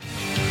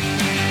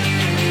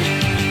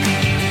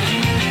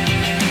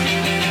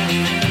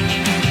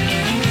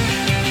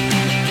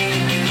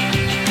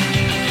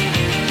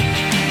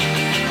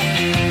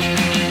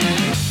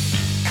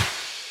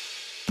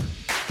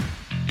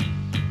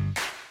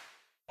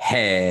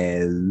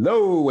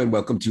Hello and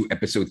welcome to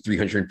episode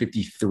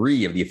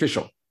 353 of the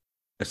official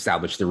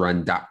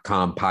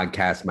EstablishTheRun.com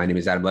podcast. My name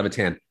is Adam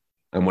Levitan.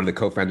 I'm one of the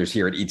co-founders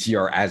here at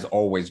ETR, as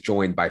always,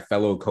 joined by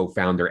fellow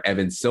co-founder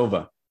Evan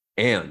Silva.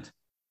 And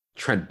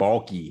Trent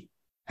Baalke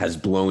has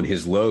blown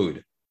his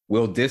load.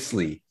 Will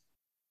Dissly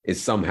is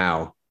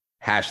somehow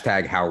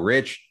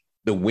 #HowRich.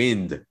 The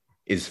wind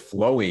is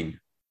flowing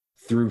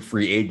through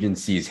free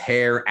agency's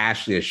hair.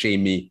 Ashley has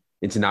shamed me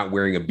into not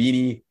wearing a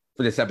beanie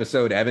for this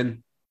episode.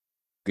 Evan,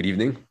 good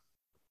evening.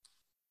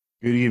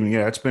 Good evening.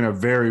 Yeah, it's been a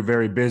very,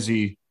 very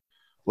busy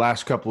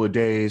last couple of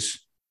days.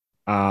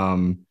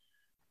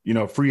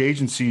 Free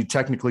agency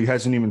technically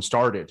hasn't even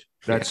started.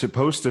 That's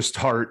supposed to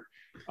start.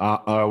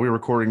 We're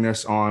recording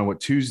this on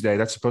Tuesday.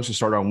 That's supposed to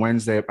start on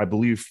Wednesday, I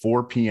believe,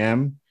 4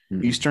 p.m.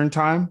 Eastern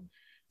time.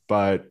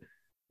 But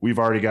we've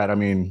already got,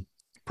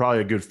 probably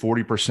a good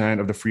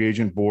 40% of the free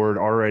agent board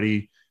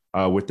already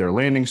with their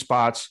landing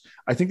spots.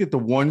 I think that the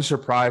one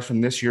surprise from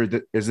this year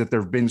is that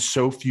there have been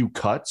so few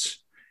cuts.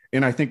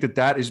 And I think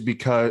that is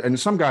because, and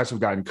some guys have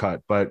gotten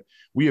cut, but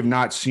we have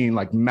not seen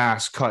like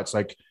mass cuts.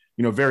 Like,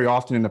 very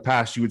often in the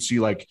past, you would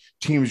see like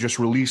teams just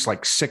release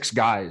like 6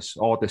 guys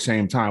all at the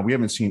same time. We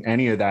haven't seen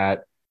any of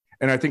that.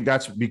 And I think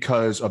that's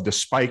because of the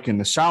spike in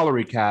the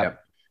salary cap. Yep.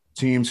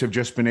 Teams have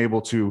just been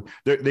able to,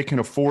 they can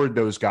afford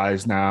those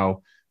guys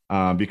now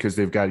because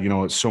they've got,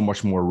 so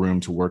much more room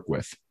to work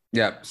with.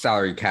 Yeah.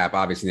 Salary cap,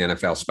 obviously the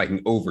NFL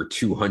spiking over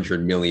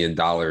 $200 million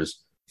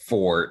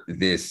for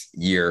this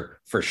year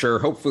for sure.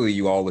 Hopefully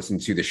you all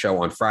listened to the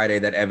show on Friday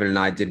that Evan and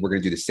I did. We're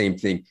going to do the same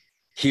thing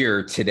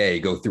here today,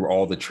 go through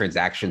all the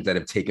transactions that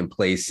have taken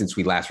place since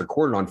we last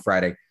recorded on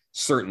Friday.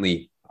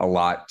 Certainly a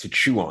lot to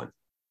chew on.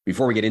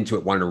 Before we get into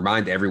it, wanted to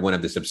remind everyone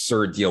of this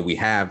absurd deal we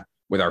have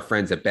with our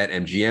friends at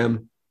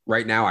BetMGM.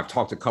 Right now, I've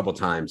talked a couple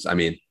times.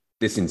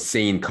 This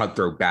insane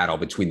cutthroat battle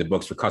between the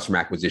books for customer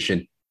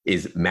acquisition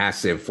is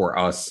massive for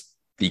us.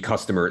 The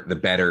customer, the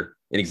better.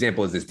 An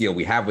example is this deal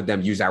we have with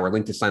them. Use our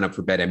link to sign up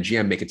for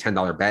BetMGM, make a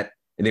 $10 bet,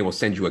 and they will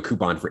send you a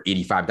coupon for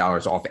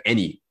 $85 off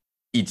any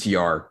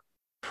ETR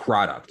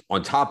product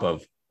on top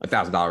of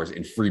 $1,000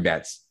 in free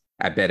bets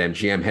at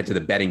BetMGM. Head to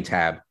the betting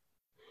tab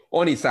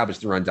on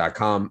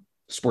EstablishTheRun.com,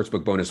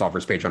 sportsbook bonus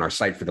offers page on our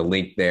site for the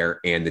link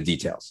there and the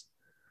details.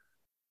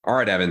 All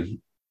right,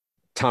 Evan,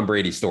 Tom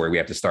Brady story we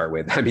have to start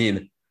with.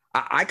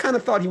 I kind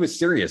of thought he was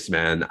serious,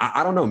 man.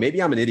 I don't know. Maybe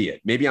I'm an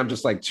idiot. Maybe I'm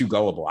just like too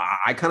gullible.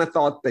 I kind of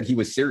thought that he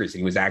was serious and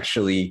he was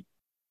actually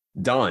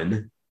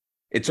done.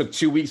 It took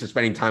 2 weeks of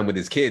spending time with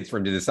his kids for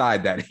him to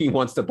decide that he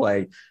wants to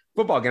play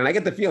football again. And I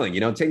get the feeling,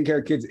 taking care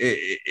of kids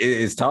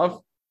is tough.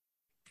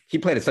 He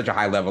played at such a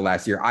high level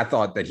last year. I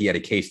thought that he had a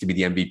case to be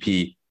the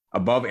MVP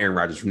above Aaron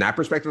Rodgers. From that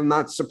perspective, I'm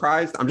not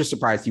surprised. I'm just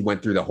surprised he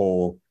went through the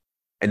whole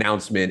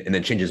announcement and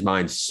then changed his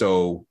mind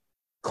so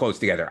close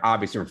together.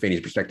 Obviously, from Fanny's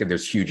perspective,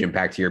 there's huge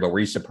impact here, but were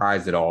you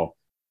surprised at all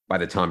by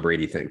the Tom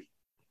Brady thing?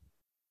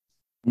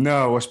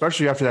 No,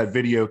 especially after that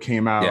video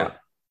came out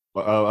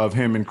of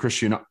him and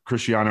Cristiano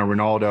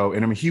Ronaldo.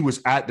 And he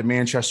was at the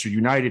Manchester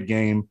United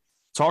game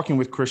talking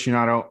with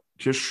Cristiano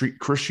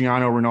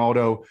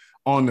Ronaldo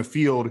on the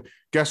field.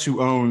 Guess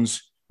who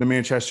owns the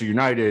Manchester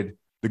United?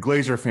 The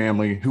Glazer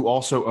family, who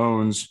also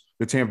owns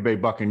the Tampa Bay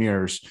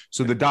Buccaneers.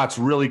 So the dots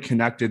really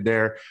connected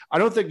there. I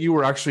don't think you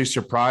were actually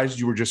surprised.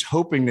 You were just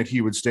hoping that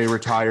he would stay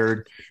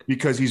retired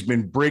because he's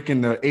been breaking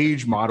the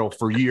age model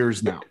for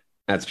years now.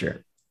 That's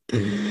true.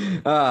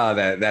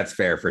 That's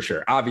fair for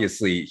sure.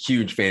 Obviously,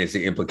 huge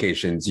fantasy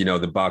implications.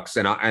 The Bucks,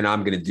 and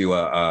I'm going to do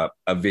a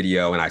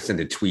video, and I sent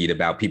a tweet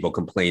about people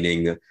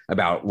complaining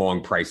about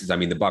long prices.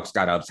 The Bucks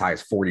got up as high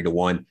as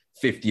 40-1,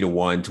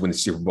 50-1 to win the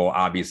Super Bowl.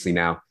 Obviously,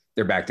 now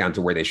they're back down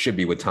to where they should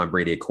be with Tom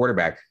Brady at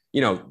quarterback.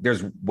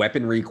 There's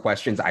weaponry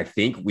questions. I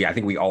think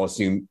we all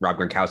assume Rob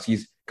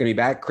Gronkowski's going to be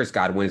back. Chris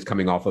Godwin is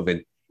coming off of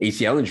an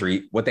ACL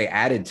injury. What they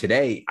added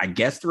today, I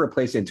guess, to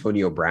replace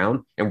Antonio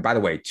Brown. And by the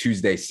way,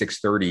 Tuesday,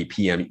 6:30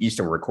 p.m.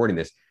 Eastern, we're recording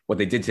this. What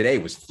they did today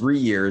was 3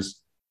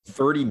 years,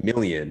 $30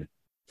 million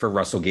for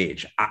Russell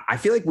Gage. I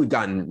feel like we've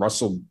gotten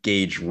Russell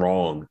Gage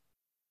wrong.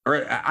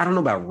 Or I don't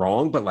know about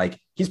wrong, but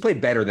he's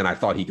played better than I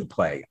thought he could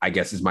play, I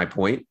guess is my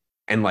point.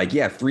 And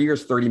 3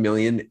 years, $30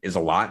 million is a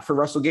lot for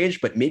Russell Gage,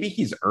 but maybe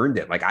he's earned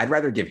it. I'd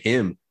rather give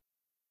him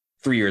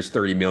 3 years,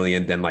 $30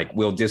 million than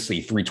Will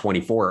Dissly,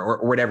 324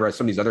 or whatever,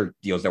 some of these other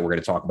deals that we're going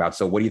to talk about.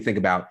 So what do you think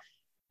about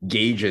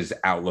Gage's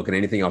outlook and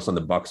anything else on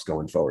the Bucks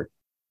going forward?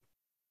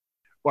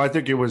 Well, I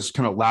think it was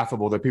kind of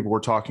laughable that people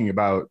were talking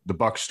about the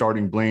Bucks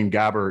starting Blaine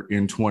Gabbert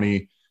in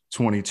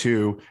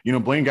 2022.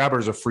 Blaine Gabbert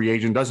is a free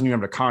agent, doesn't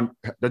even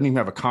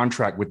have a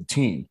contract with the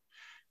team.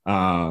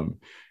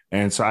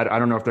 And so I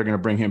don't know if they're going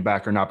to bring him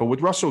back or not. But with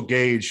Russell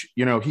Gage,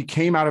 he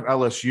came out of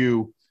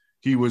LSU.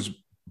 He was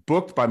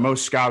booked by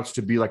most scouts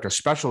to be like a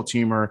special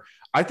teamer.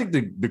 I think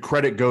the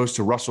credit goes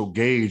to Russell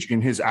Gage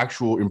in his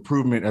actual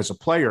improvement as a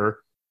player.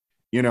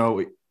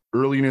 Early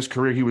in his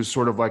career, he was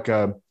sort of like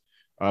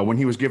when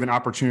he was given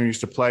opportunities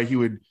to play, he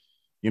would,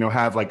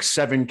 have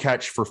 7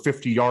 catch for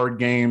 50-yard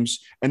games.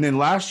 And then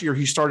last year,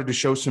 he started to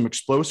show some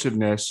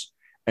explosiveness.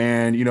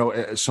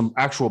 and, some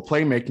actual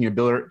playmaking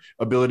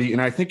ability.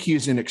 And I think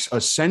he's an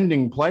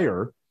ascending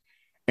player,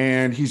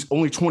 and he's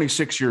only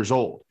 26 years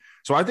old.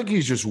 So I think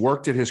he's just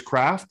worked at his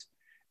craft.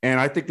 And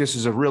I think this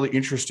is a really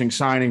interesting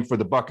signing for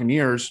the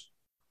Buccaneers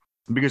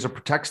because it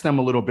protects them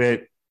a little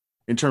bit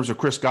in terms of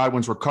Chris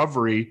Godwin's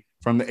recovery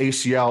from the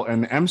ACL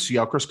and the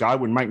MCL. Chris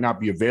Godwin might not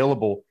be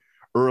available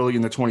early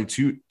in the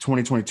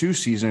 2022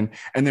 season.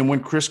 And then when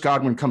Chris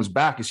Godwin comes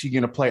back, is he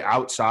going to play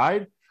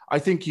outside? I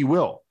think he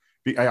will.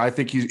 I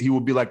think he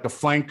will be like the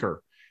flanker,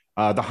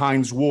 the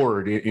Hines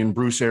Ward in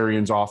Bruce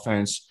Arians'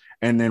 offense.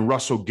 And then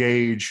Russell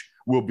Gage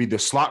will be the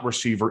slot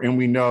receiver. And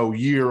we know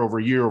year over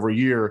year over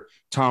year,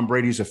 Tom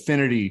Brady's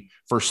affinity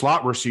for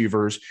slot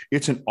receivers.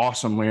 It's an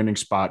awesome landing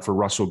spot for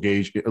Russell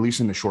Gage, at least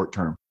in the short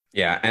term.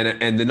 Yeah.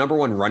 And the number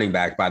one running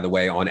back, by the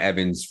way, on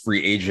Evan's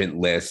free agent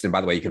list, and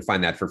by the way, you can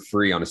find that for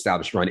free on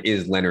Established Run,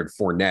 is Leonard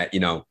Fournette.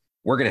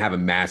 We're going to have a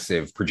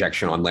massive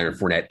projection on Leonard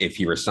Fournette if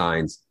he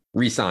resigns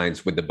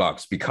with the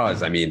Bucs,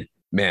 because,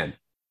 man,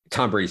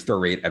 Tom Brady's throw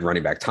rate at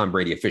running back, Tom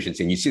Brady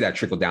efficiency, and you see that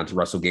trickle down to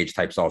Russell Gage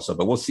types also.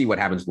 But we'll see what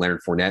happens with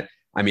Leonard Fournette.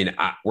 We're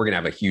going to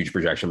have a huge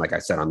projection, like I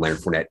said, on Leonard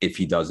Fournette if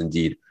he does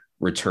indeed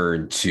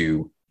return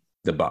to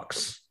the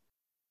Bucs.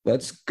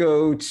 Let's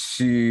go to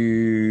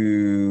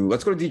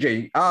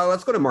DJ.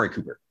 Let's go to Amari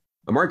Cooper.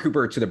 Amari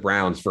Cooper to the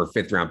Browns for a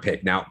 5th round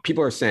pick. Now,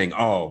 people are saying,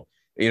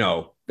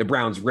 the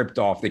Browns ripped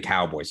off the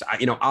Cowboys.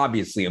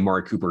 Obviously,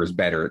 Amari Cooper is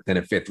better than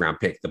a 5th round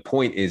pick. The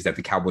point is that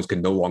the Cowboys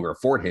could no longer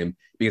afford him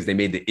because they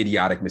made the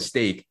idiotic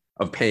mistake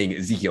of paying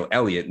Ezekiel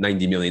Elliott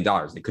 $90 million.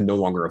 They could no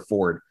longer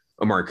afford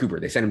Amari Cooper.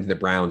 They sent him to the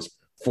Browns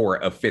for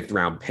a 5th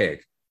round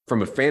pick.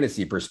 From a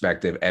fantasy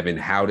perspective, Evan,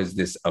 how does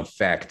this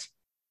affect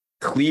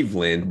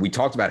Cleveland? We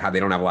talked about how they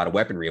don't have a lot of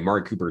weaponry.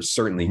 Amari Cooper is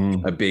certainly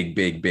a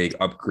big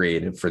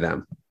upgrade for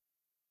them.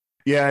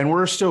 Yeah, and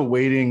we're still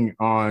waiting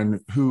on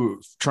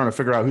trying to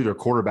figure out who their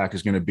quarterback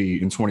is going to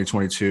be in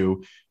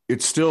 2022.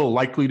 It's still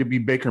likely to be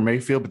Baker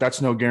Mayfield, but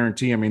that's no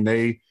guarantee.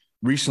 They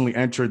recently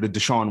entered the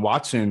Deshaun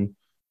Watson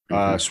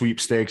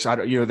sweepstakes.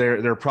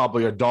 They're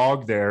probably a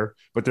dog there,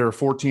 but there are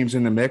 4 teams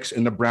in the mix,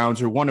 and the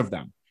Browns are one of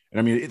them.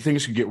 And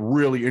things could get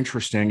really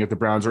interesting if the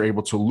Browns are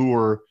able to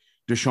lure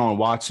Deshaun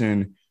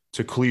Watson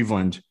to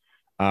Cleveland.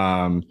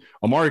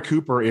 Amari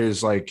Cooper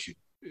is like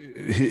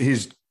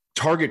his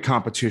target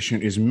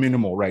competition is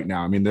minimal right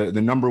now. The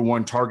number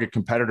one target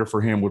competitor for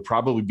him would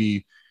probably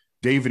be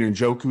David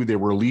Njoku. They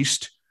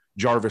released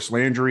Jarvis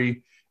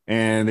Landry,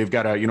 and they've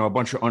got a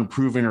bunch of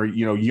unproven or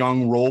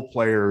young role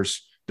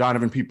players,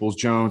 Donovan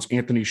Peoples-Jones,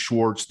 Anthony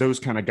Schwartz,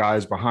 those kind of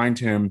guys behind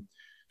him.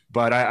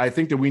 But I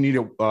think that we need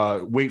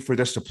to wait for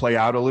this to play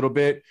out a little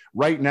bit.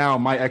 Right now,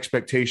 my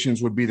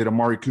expectations would be that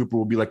Amari Cooper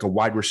will be like a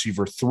wide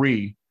receiver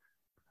 3,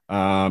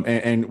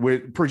 and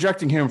with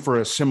projecting him for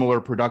a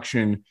similar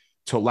production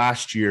to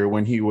last year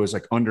when he was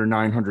like under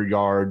 900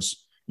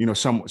 yards,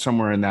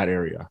 somewhere in that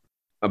area.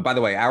 By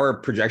the way, our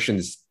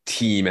projections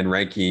team and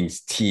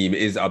rankings team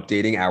is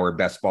updating our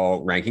best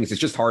ball rankings. It's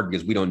just hard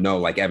because we don't know,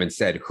 like Evan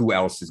said, who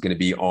else is going to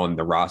be on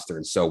the roster.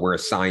 And so we're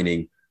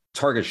assigning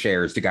target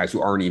shares to guys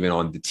who aren't even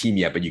on the team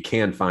yet, but you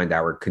can find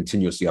our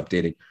continuously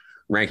updating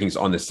rankings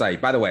on the site.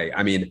 By the way,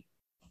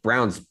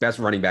 Brown's best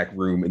running back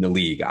room in the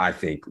league, I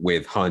think,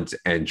 with Hunt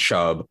and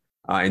Chubb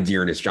and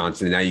Dearness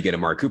Johnson. And now you get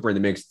Amari Cooper in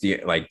the mix,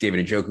 like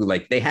David Njoku.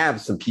 Like, they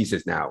have some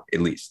pieces now, at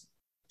least.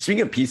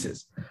 Speaking of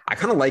pieces, I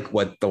kind of like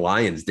what the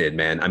Lions did,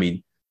 man.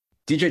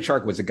 DJ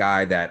Chark was a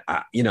guy that,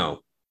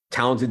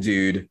 talented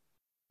dude,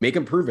 make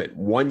him prove it.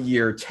 1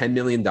 year, $10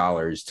 million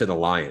to the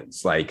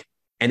Lions.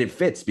 And it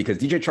fits because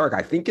DJ Chark,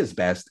 I think, is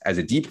best as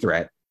a deep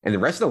threat. And the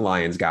rest of the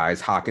Lions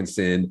guys,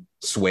 Hawkinson,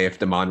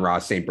 Swift, Amon-Ra,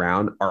 St.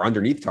 Brown, are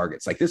underneath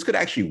targets. This could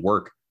actually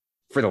work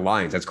for the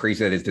Lions. That's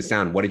crazy that is to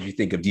sound. What did you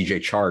think of DJ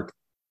Chark?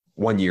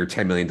 1 year,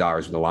 $10 million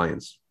with the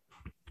Lions?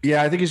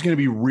 Yeah, I think he's going to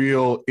be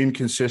real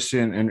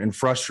inconsistent and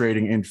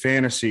frustrating in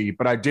fantasy,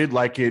 but I did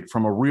like it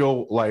from a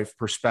real life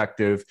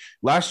perspective.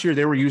 Last year,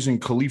 they were using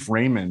Khalif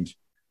Raymond,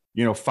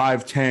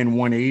 5'10",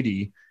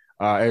 180,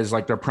 as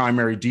like their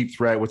primary deep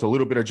threat with a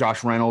little bit of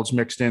Josh Reynolds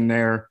mixed in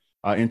there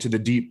into the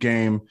deep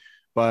game.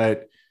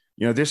 But,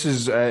 this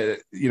is, a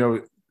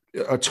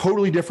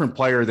totally different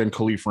player than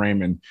Khalif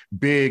Raymond.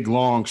 Big,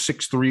 long,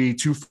 6'3",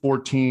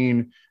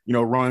 214,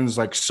 runs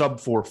like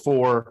sub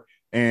 4.4.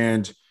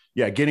 And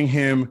yeah, getting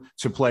him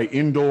to play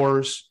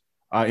indoors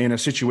in a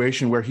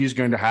situation where he's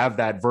going to have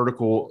that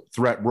vertical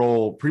threat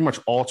role pretty much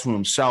all to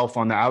himself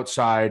on the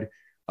outside,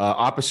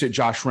 opposite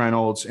Josh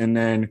Reynolds. And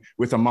then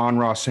with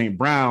Amon-Ra St.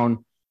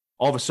 Brown,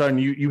 all of a sudden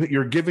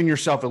you're giving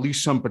yourself at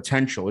least some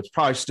potential. It's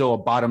probably still a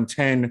bottom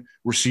 10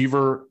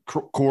 receiver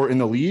core in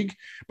the league,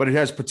 but it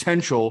has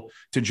potential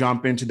to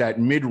jump into that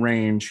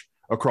mid-range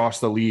across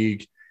the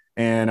league.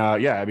 And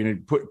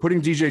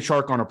putting DJ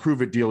Chark on a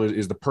prove it deal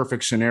is the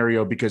perfect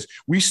scenario because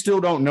we still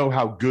don't know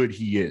how good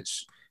he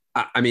is.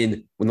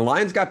 When the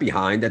Lions got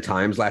behind at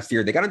times last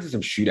year, they got into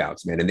some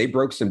shootouts, man, and they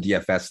broke some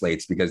DFS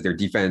slates because their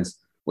defense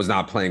was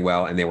not playing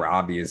well. And they were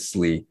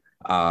obviously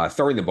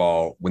throwing the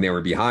ball when they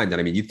were behind.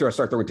 And you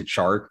start throwing to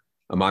Chark,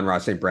 Amon-Ra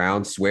St.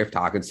 Brown, Swift,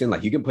 Hawkinson,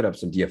 you can put up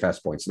some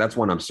DFS points. So that's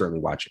one I'm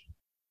certainly watching.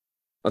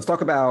 Let's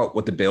talk about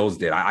what the Bills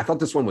did. I thought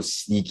this one was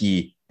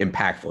sneaky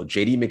impactful.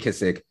 J.D.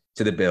 McKissic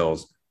to the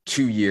Bills,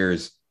 2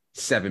 years,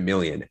 $7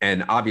 million.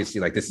 And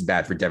obviously, like, this is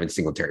bad for Devin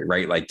Singletary,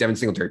 right? Like, Devin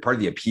Singletary, part of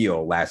the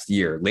appeal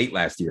late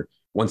last year,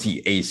 once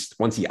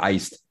he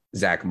iced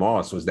Zach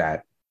Moss, was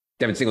that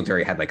Devin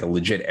Singletary had like a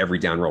legit every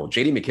down role.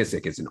 J.D.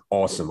 McKissic is an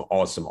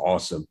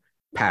awesome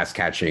pass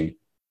catching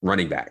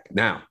running back.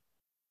 Now,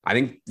 I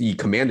think the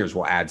Commanders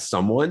will add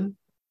someone,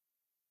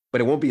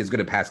 but it won't be as good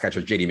a pass catcher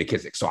as J.D.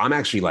 McKissic. So I'm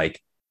actually like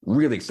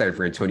really excited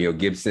for Antonio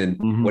Gibson.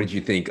 Mm-hmm. What did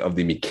you think of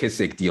the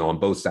McKissic deal on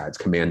both sides,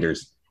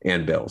 Commanders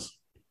and Bills?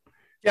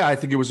 Yeah, I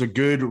think it was a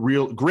great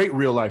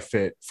real life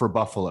fit for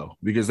Buffalo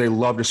because they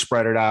love to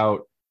spread it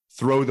out,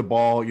 throw the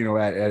ball,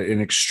 at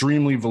an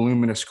extremely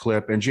voluminous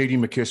clip. And J.D.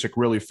 McKissic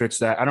really fits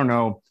that. I don't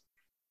know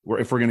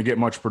if we're going to get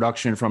much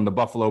production from the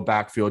Buffalo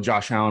backfield.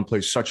 Josh Allen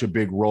plays such a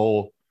big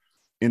role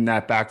in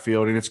that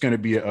backfield, and it's going to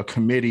be a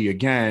committee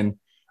again.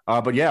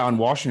 But yeah, on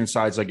Washington's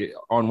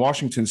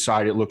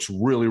side, it looks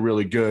really,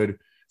 really good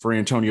for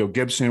Antonio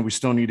Gibson. We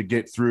still need to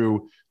get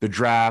through the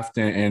draft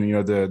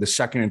and the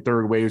second and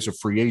third waves of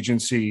free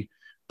agency.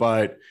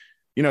 But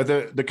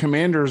the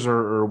Commanders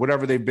or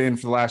whatever they've been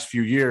for the last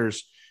few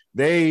years,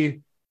 they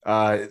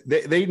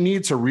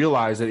need to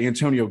realize that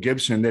Antonio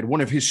Gibson, that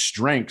one of his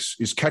strengths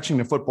is catching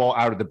the football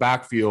out of the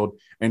backfield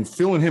and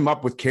filling him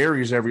up with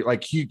carries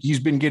he's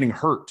been getting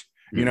hurt.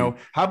 Mm-hmm.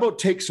 How about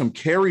take some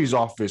carries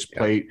off his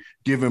plate,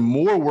 give him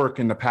more work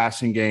in the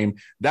passing game?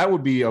 That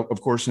would be,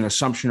 of course, an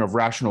assumption of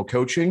rational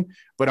coaching,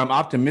 but I'm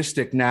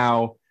optimistic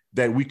now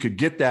that we could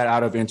get that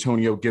out of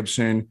Antonio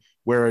Gibson.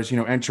 Whereas,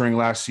 entering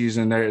last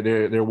season,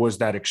 there was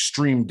that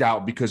extreme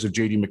doubt because of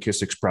J.D.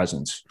 McKissic's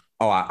presence.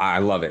 Oh, I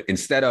love it.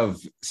 Instead of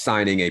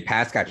signing a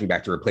pass catching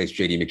back to replace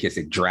J.D.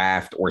 McKissic,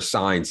 draft or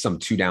sign some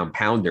 2-down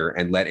pounder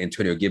and let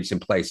Antonio Gibson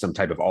play some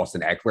type of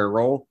Austin Eckler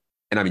role.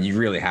 And I mean, you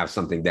really have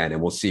something then, and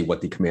we'll see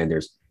what the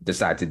Commanders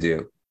decide to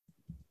do.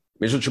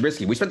 Mitchell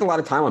Trubisky. We spent a lot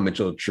of time on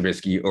Mitchell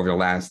Trubisky over the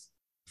last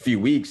few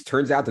weeks.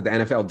 Turns out that the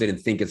NFL didn't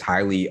think as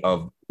highly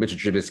of Mitchell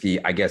Trubisky,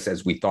 I guess,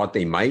 as we thought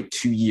they might.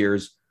 2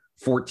 years,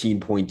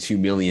 $14.2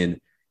 million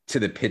to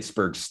the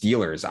Pittsburgh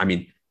Steelers. I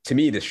mean, to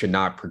me, this should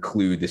not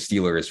preclude the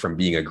Steelers from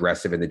being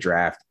aggressive in the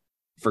draft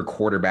for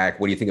quarterback.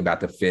 What do you think about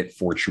the fit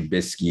for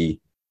Trubisky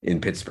in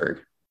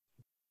Pittsburgh?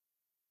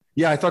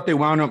 Yeah, I thought they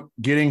wound up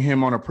getting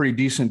him on a pretty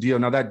decent deal.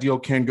 Now, that deal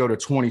can go to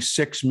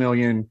 $26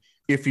 million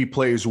if he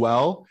plays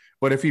well.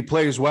 But if he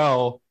plays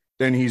well,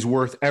 then he's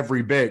worth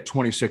every bit,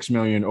 $26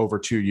 million over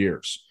 2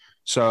 years.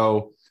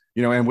 So,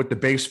 and with the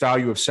base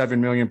value of $7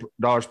 million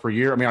per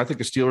year, I mean, I think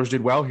the Steelers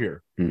did well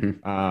here.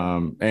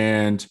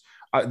 Mm-hmm.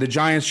 The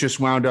Giants just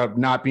wound up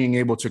not being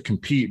able to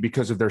compete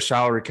because of their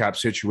salary cap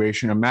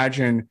situation.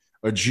 Imagine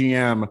a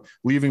GM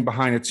leaving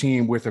behind a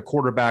team with a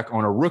quarterback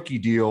on a rookie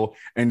deal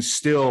and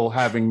still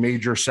having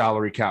major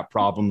salary cap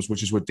problems,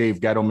 which is what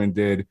Dave Gettleman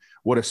did.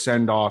 What a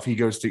send-off. He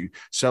goes to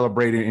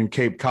celebrate in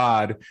Cape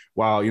Cod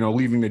while,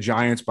 leaving the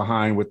Giants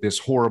behind with this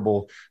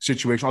horrible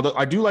situation. Although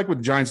I do like what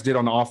the Giants did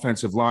on the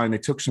offensive line. They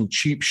took some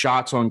cheap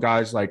shots on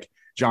guys like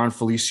John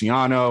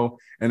Feliciano,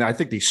 and I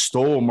think they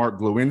stole Mark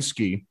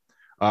Glowinski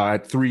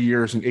at 3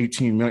 years and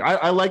 $18 million.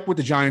 I like what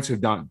the Giants have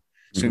done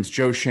since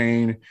Joe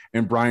Shane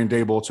and Brian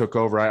Daboll took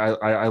over.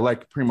 I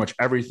like pretty much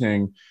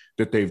everything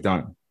that they've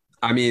done.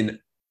 I mean,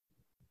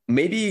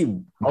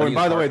 maybe. Oh, and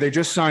by the way, they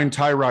just signed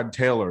Tyrod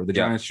Taylor. The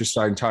Giants just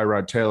signed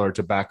Tyrod Taylor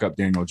to back up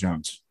Daniel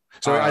Jones.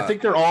 So I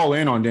think they're all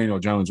in on Daniel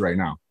Jones right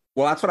now.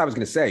 Well, that's what I was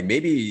going to say.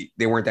 Maybe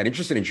they weren't that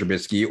interested in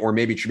Trubisky, or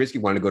maybe Trubisky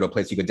wanted to go to a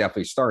place you could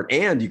definitely start.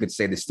 And you could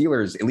say the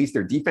Steelers, at least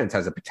their defense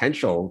has a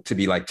potential to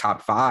be like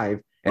top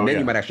 5. And then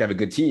you might actually have a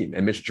good team.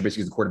 And Mitchell Trubisky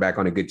is the quarterback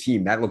on a good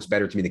team. That looks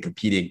better to me than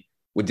competing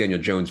with Daniel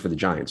Jones for the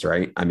Giants,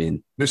 right? I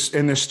mean, the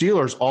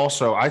Steelers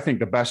also, I think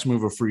the best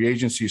move of free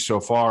agency so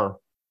far,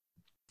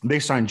 they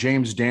signed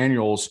James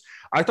Daniels.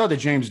 I thought that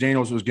James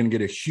Daniels was going to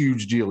get a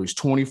huge deal. He's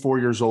 24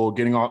 years old,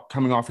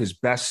 coming off his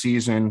best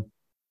season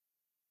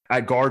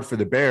at guard for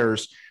the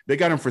Bears. They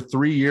got him for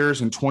 3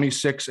 years and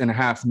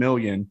 $26.5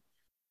 million.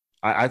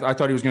 I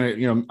thought he was going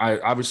to,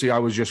 I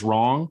was just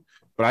wrong,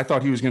 but I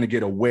thought he was going to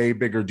get a way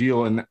bigger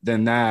deal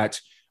than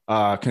that.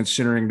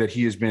 Considering that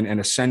he has been an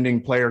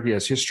ascending player. He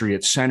has history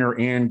at center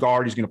and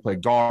guard. He's going to play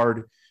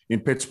guard in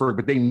Pittsburgh,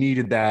 but they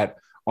needed that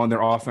on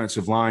their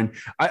offensive line.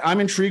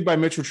 I'm intrigued by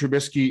Mitchell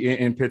Trubisky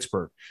in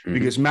Pittsburgh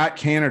because Matt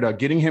Canada,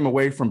 getting him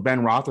away from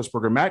Ben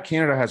Roethlisberger, Matt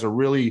Canada has a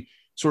really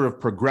sort of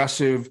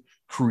progressive,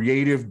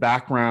 creative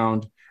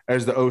background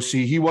as the OC.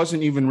 He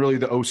wasn't even really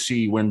the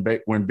OC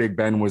when Big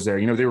Ben was there.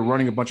 They were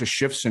running a bunch of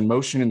shifts in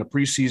motion in the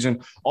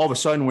preseason. All of a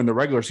sudden, when the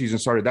regular season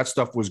started, that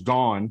stuff was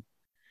gone.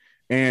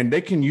 And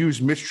they can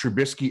use Mitch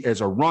Trubisky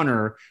as a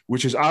runner,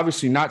 which is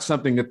obviously not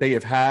something that they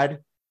have had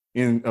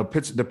in the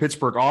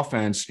Pittsburgh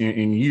offense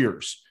in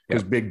years,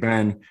 because Big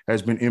Ben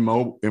has been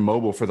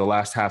immobile for the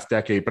last half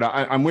decade. But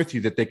I'm with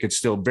you that they could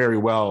still very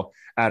well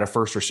add a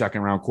first or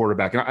second round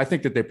quarterback. And I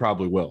think that they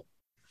probably will.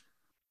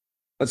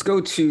 Let's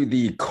go to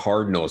the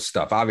Cardinals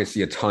stuff.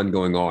 Obviously, a ton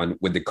going on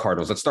with the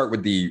Cardinals. Let's start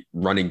with the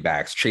running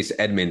backs. Chase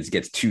Edmonds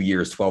gets 2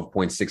 years,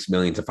 $12.6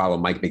 million to follow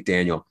Mike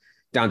McDaniel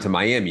down to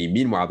Miami.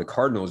 Meanwhile, the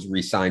Cardinals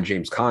re-signed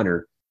James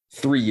Conner,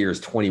 3 years,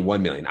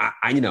 21 million.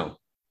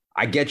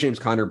 I get James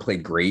Conner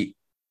played great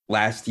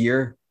last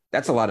year.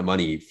 That's a lot of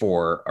money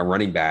for a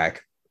running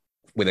back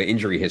with an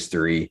injury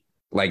history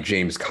like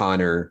James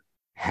Conner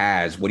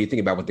has. What do you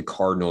think about what the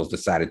Cardinals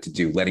decided to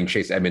do, letting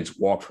Chase Edmonds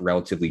walk for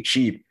relatively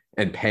cheap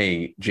and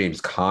paying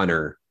James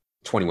Conner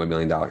 $21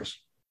 million?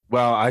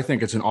 Well, I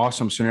think it's an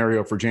awesome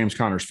scenario for James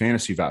Conner's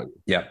fantasy value.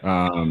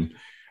 Yeah.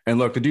 And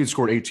look, the dude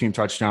scored 18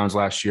 touchdowns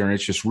last year, and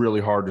it's just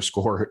really hard to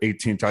score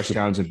 18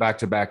 touchdowns in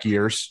back-to-back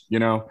years,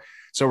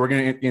 So we're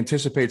going to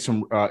anticipate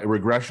some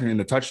regression in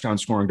the touchdown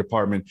scoring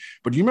department.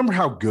 But do you remember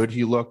how good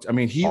he looked? I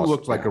mean, he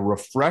looked like a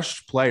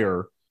refreshed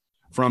player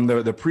from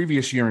the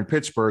previous year in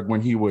Pittsburgh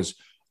when he was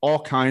all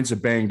kinds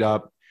of banged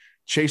up.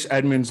 Chase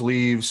Edmonds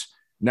leaves.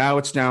 Now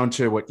it's down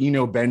to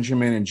Eno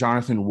Benjamin and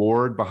Jonathan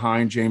Ward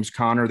behind James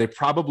Conner. They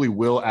probably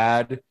will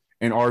add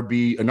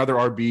another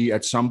RB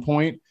at some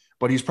point,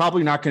 but he's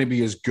probably not going to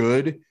be as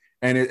good,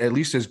 and at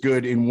least as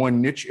good in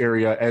one niche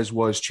area as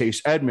was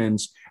Chase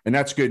Edmonds. And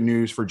that's good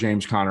news for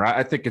James Conner.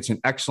 I think it's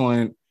an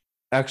excellent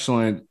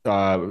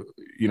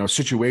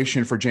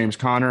situation for James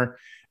Conner.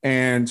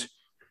 And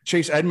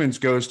Chase Edmonds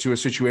goes to a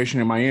situation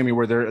in Miami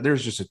where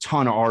there's just a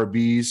ton of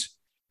RBs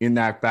in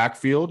that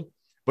backfield.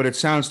 But it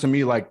sounds to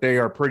me like they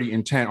are pretty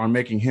intent on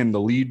making him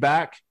the lead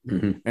back.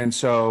 Mm-hmm. And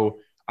so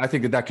I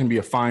think that can be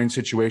a fine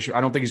situation.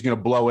 I don't think he's going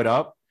to blow it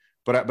up,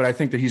 but I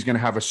think that he's going to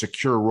have a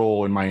secure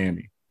role in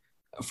Miami.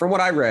 From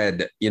what I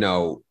read,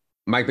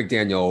 Mike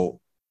McDaniel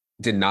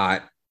did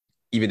not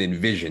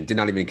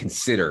even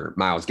consider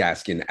Myles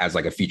Gaskin as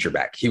like a feature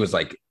back. He was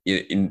like,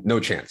 in no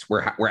chance.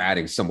 We're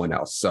adding someone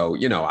else. So,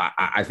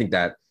 I think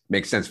that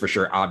makes sense for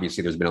sure.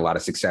 Obviously, there's been a lot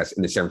of success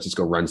in the San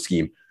Francisco run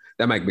scheme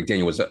that Mike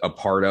McDaniel was a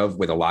part of,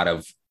 with a lot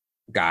of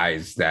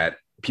guys that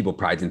people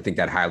probably didn't think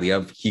that highly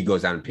of. He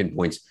goes out and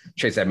pinpoints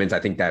Chase Edmonds. I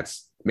think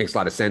makes a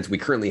lot of sense. We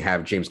currently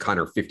have James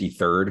Conner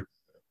 53rd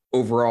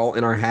overall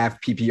in our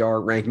half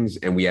PPR rankings,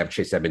 and we have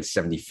Chase Edmonds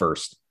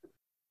 71st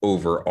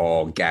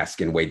overall.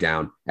 Gaskin way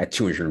down at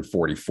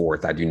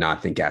 244th. I do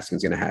not think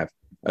Gaskin's going to have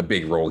a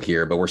big role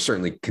here, but we're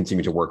certainly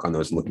continuing to work on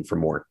those and looking for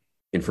more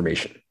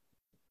information.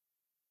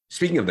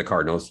 Speaking of the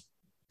Cardinals,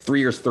 3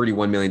 years,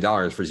 $31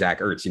 million for Zach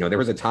Ertz. There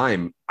was a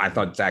time I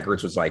thought Zach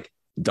Ertz was like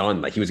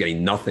done, like he was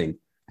getting nothing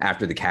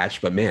after the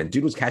catch, but man,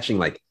 dude was catching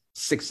like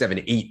 6,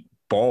 7, 8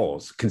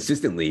 balls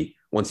consistently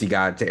once he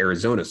got to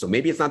Arizona. So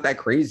maybe it's not that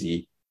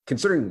crazy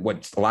considering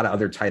what a lot of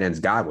other tight ends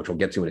got, which we'll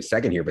get to in a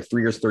second here, but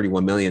 3 years,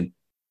 $31 million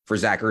for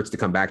Zach Ertz to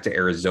come back to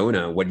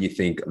Arizona. What do you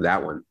think of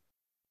that one?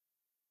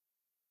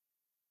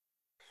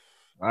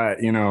 I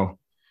don't know.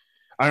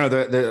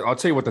 I'll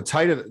tell you what,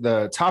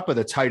 the top of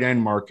the tight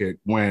end market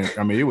went.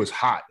 I mean, it was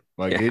hot.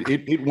 Like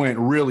it went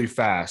really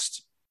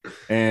fast,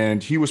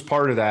 and he was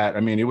part of that. I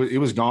mean, it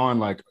was gone.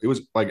 Like it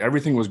was like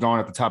everything was gone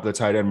at the top of the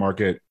tight end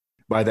market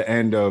by the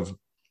end of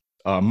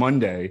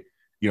Monday.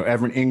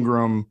 Evan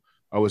Ingram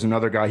was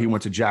another guy. He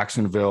went to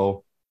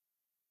Jacksonville.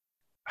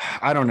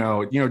 I don't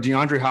know.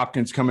 DeAndre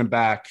Hopkins coming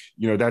back.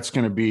 That's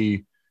going to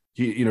be.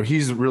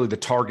 He's really the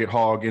target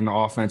hog in the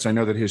offense. I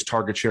know that his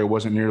target share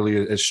wasn't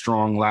nearly as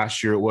strong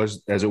last year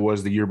as it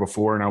was the year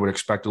before, and I would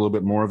expect a little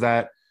bit more of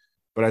that.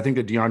 But I think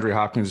that DeAndre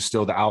Hopkins is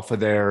still the alpha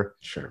there.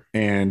 Sure.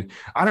 And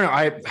I don't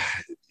know.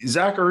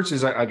 Zach Ertz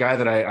is a guy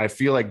that I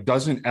feel like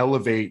doesn't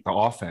elevate the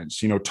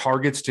offense.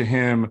 Targets to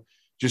him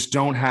just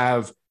don't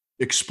have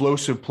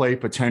explosive play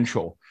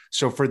potential.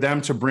 So for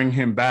them to bring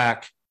him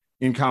back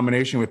in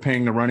combination with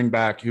paying the running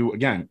back, who,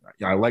 again,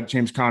 I like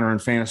James Conner in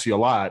fantasy a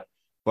lot,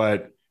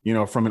 but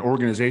from an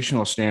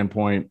organizational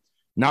standpoint,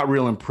 not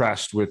real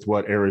impressed with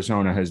what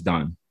Arizona has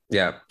done.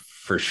 Yeah,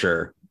 for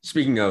sure.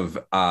 Speaking of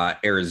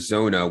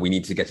Arizona, we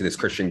need to get to this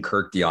Christian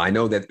Kirk deal. I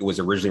know that it was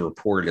originally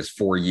reported as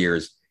 4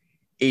 years,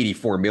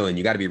 $84 million.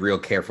 You got to be real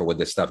careful with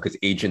this stuff because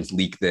agents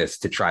leak this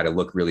to try to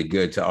look really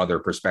good to other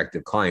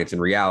prospective clients.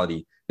 In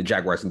reality, the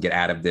Jaguars can get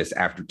out of this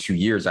after 2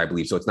 years, I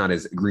believe. So it's not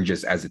as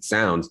egregious as it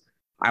sounds.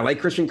 I like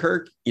Christian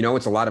Kirk.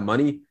 It's a lot of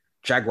money.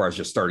 Jaguars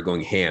just started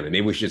going ham, and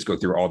maybe we should just go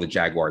through all the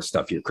Jaguars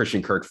stuff here.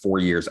 Christian Kirk, 4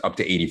 years, up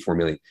to $84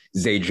 million.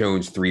 Zay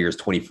Jones, 3 years,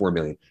 $24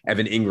 million.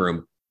 Evan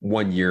Ingram,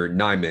 1 year, $9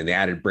 million. They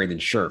added Brandon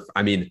Scherf.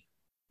 I mean,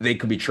 they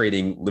could be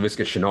trading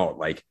Laviska Shenault.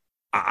 Like,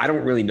 I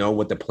don't really know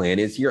what the plan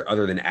is here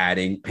other than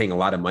paying a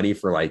lot of money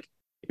for like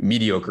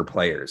mediocre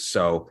players.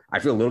 So I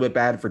feel a little bit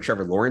bad for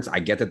Trevor Lawrence. I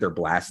get that they're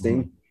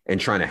blasting and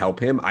trying to help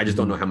him. I just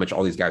don't know how much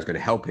all these guys are going to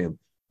help him.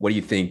 What do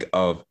you think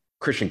of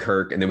Christian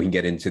Kirk? And then we can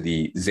get into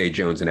the Zay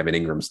Jones and Evan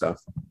Ingram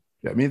stuff.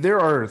 Yeah, I mean, there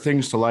are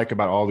things to like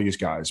about all these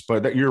guys,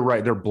 but you're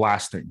right. They're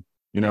blasting.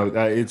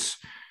 It's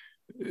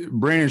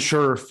Brandon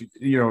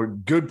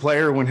Scherf, good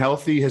player when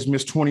healthy, has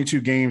missed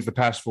 22 games the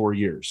past 4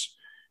 years.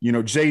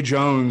 Zay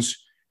Jones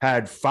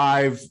had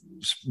 5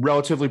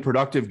 relatively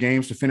productive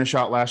games to finish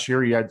out last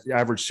year. He had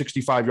averaged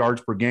 65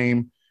 yards per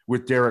game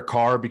with Derek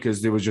Carr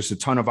because there was just a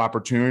ton of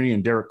opportunity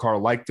and Derek Carr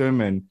liked him.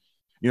 And,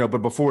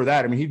 but before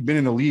that, I mean, he'd been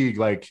in the league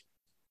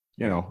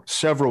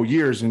several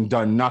years and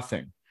done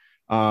nothing.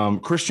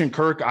 Christian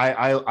Kirk,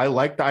 I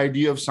like the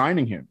idea of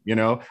signing him.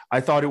 I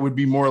thought it would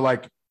be more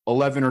like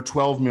 11 or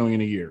 12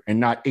 million a year and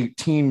not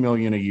 18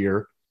 million a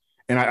year.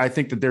 And I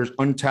think that there's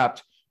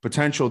untapped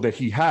potential that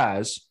he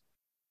has.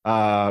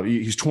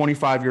 He's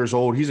 25 years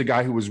old. He's a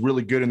guy who was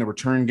really good in the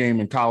return game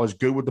in college,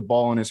 good with the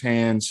ball in his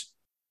hands,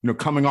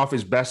 coming off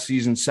his best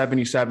season,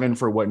 77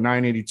 for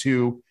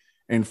 982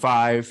 and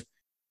 5.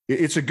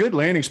 It's a good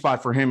landing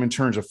spot for him in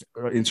terms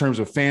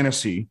of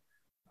fantasy.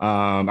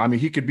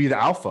 He could be the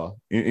alpha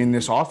in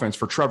this offense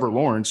for Trevor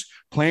Lawrence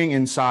playing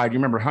inside. You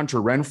remember Hunter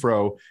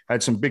Renfrow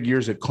had some big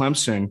years at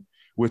Clemson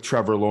with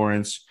Trevor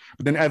Lawrence,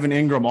 but then Evan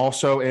Ingram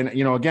also. And,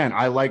 again,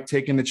 I like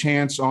taking the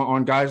chance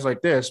on guys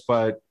like this,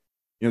 but,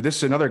 this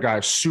is another guy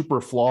super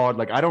flawed.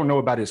 Like, I don't know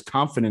about his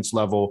confidence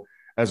level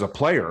as a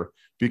player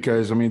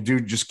because,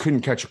 dude just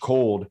couldn't catch a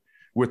cold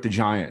with the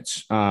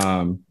Giants.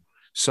 They're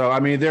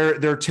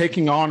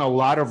taking on a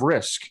lot of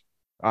risk.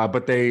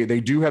 But they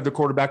do have the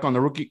quarterback on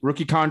the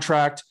rookie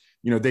contract.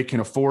 They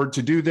can afford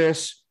to do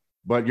this.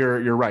 But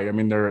you're right.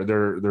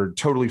 They're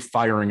totally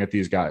firing at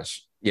these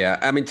guys. Yeah,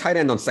 tight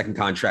end on second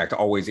contract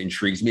always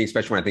intrigues me,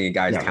 especially when I think a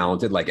guy's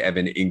talented like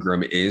Evan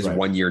Ingram is. Right.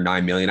 1 year,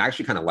 $9 million. I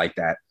actually kind of like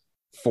that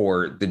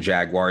for the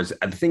Jaguars.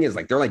 The thing is,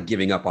 they're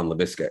giving up on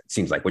Laviska. It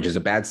seems which is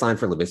a bad sign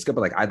for Laviska.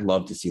 But I'd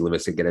love to see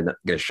Laviska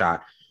get a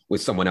shot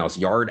with someone else.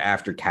 Yard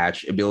after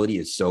catch ability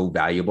is so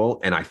valuable,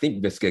 and I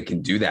think Viska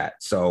can do that.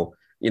 So.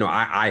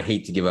 I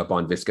hate to give up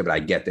on Viska, but I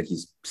get that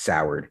he's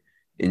soured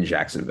in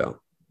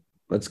Jacksonville.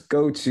 Let's just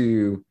go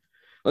to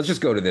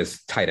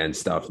this tight end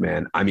stuff,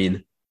 man.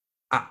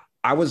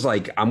 I was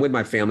I'm with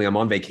my family. I'm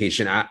on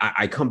vacation.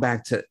 I come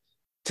back to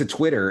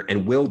Twitter,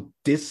 and Will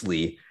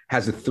Dissly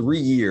has a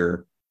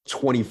 3-year,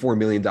 $24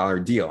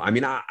 million deal.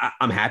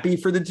 I'm happy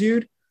for the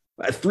dude.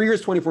 3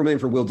 years, $24 million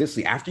for Will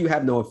Dissly. After you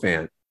have Noah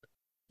Fant,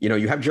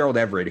 you have Gerald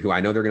Everett, who I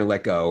know they're going to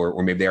let go,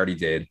 or maybe they already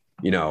did.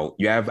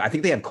 I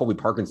think they have Colby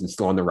Parkinson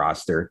still on the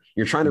roster.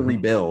 You're trying to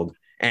rebuild,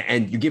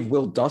 and you give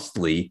Will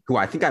Dissly, who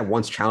I think I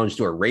once challenged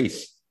to a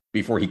race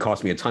before he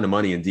cost me a ton of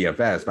money in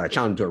DFS, but I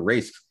challenged him to a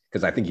race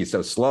because I think he's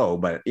so slow,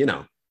 but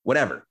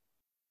whatever.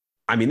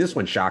 This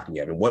one shocked me,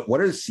 Evan.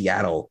 What is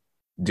Seattle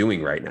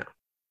doing right now?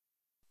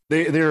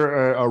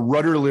 They're a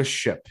rudderless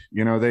ship.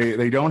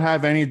 They don't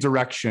have any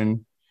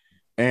direction,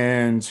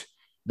 and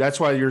that's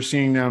why you're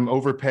seeing them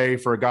overpay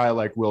for a guy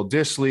like Will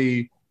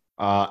Dissly.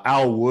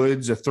 Al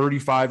Woods, a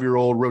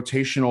 35-year-old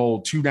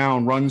rotational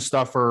 2-down run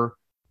stuffer.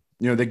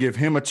 They give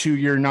him a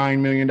 2-year, $9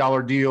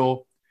 million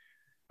deal.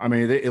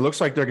 It looks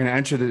like they're going to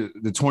enter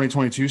the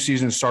 2022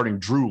 season starting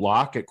Drew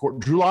Lock at court.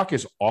 Drew Lock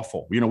is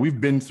awful.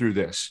 We've been through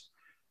this.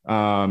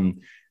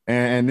 And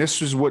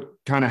this is what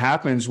kind of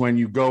happens when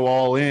you go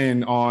all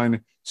in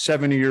on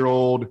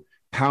 70-year-old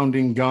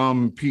pounding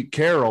gum Pete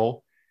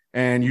Carroll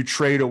and you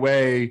trade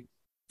away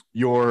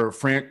your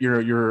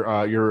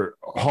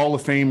Hall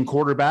of Fame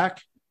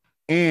quarterback.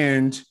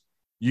 And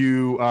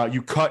you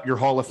cut your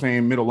Hall of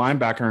Fame middle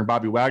linebacker and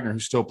Bobby Wagner,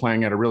 who's still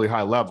playing at a really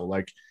high level.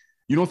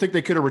 You don't think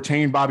they could have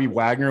retained Bobby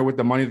Wagner with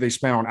the money they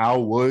spent on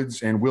Al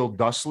Woods and Will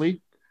Dissly?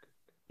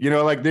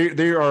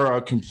 They are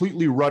a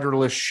completely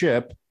rudderless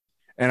ship,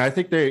 and I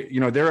think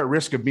they're at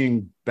risk of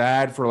being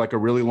bad for a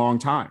really long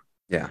time.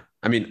 Yeah,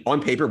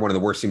 on paper, one of the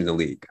worst teams in the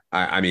league.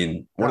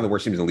 One of the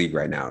worst teams in the league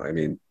right now. And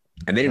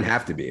they didn't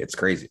have to be. It's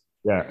crazy.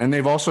 Yeah, and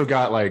they've also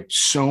got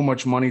so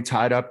much money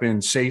tied up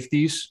in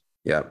safeties.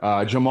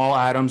 Yeah. Jamal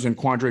Adams and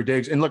Quandre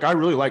Diggs. And look, I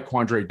really like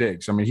Quandre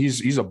Diggs.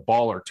 He's a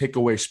baller,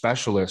 takeaway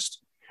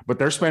specialist, but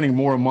they're spending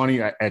more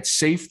money at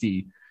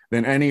safety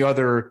than any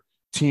other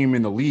team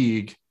in the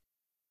league.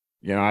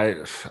 I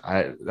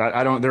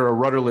don't, they're a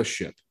rudderless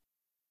ship.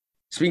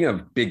 Speaking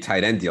of big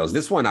tight end deals,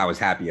 this one I was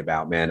happy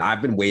about, man.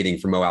 I've been waiting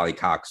for Mo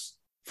Alley-Cox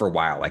for a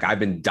while. I've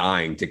been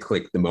dying to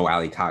click the Mo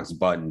Alley-Cox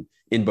button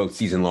in both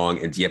season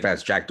long and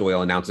DFS. Jack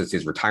Doyle announces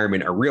his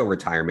retirement, a real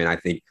retirement, I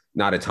think,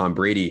 not a Tom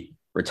Brady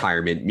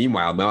retirement.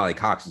 Meanwhile, Mo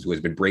Alley-Cox, who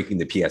has been breaking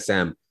the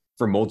PSM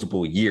for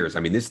multiple years.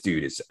 This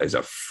dude is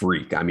a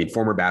freak.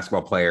 Former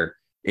basketball player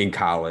in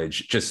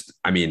college. Just,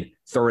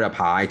 throw it up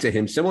high to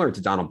him, similar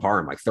to Donald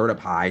Parham, throw it up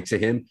high to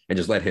him and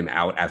just let him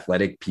out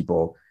athletic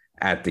people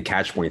at the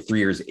catch point. 3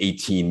 years,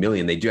 $18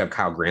 million. They do have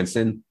Kyle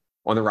Granson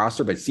on the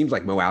roster, but it seems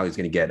like Mo Alley is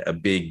going to get a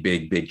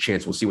big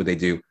chance. We'll see what they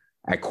do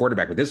at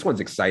quarterback, but this one's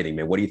exciting,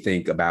 man. What do you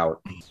think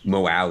about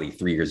Mo Alley,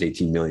 3 years,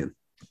 $18 million?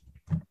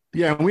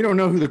 Yeah, we don't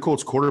know who the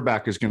Colts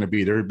quarterback is going to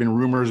be. There have been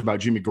rumors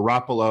about Jimmy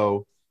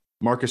Garoppolo.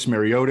 Marcus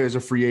Mariota is a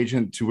free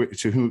agent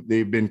to whom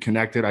they've been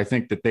connected. I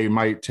think that they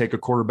might take a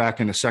quarterback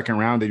in the second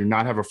round. They do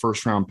not have a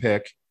first-round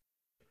pick.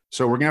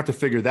 So we're going to have to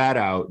figure that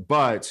out.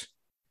 But,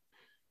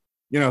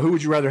 who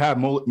would you rather have,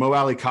 Mo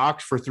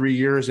Alley-Cox for 3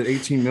 years at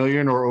 $18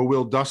 million or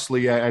Will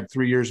Dissly at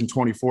 3 years and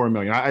 $24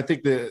 million? I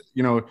think that,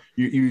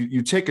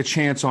 you take a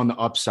chance on the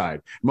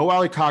upside. Mo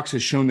Alley-Cox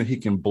has shown that he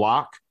can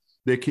block.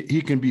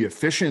 He can be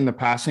efficient in the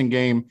passing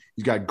game.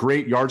 He's got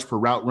great yards per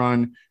route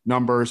run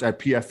numbers at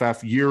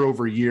PFF year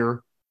over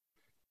year.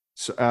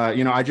 So,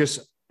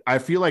 I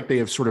feel like they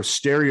have sort of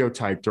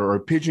stereotyped or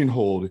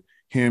pigeonholed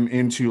him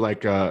into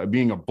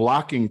being a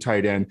blocking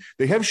tight end.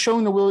 They have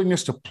shown the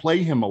willingness to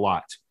play him a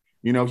lot.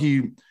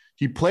 He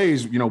he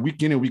plays,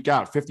 week in and week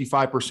out,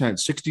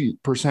 55%,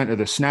 60% of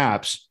the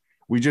snaps.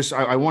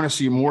 I want to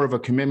see more of a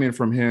commitment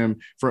from him,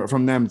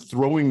 from them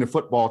throwing the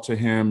football to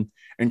him.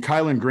 And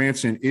Kylen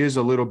Granson is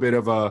a little bit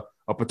of a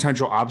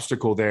potential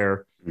obstacle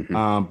there.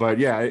 Mm-hmm. But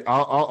yeah,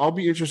 I'll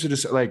be interested to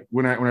see, like,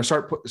 when I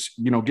start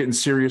getting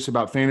serious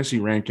about fantasy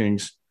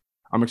rankings,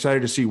 I'm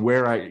excited to see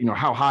where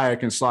how high I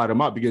can slide him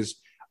up, because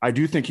I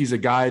do think he's a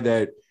guy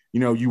that,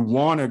 you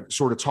want to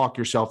sort of talk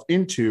yourself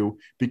into,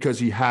 because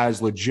he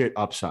has legit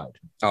upside.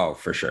 Oh,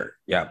 for sure.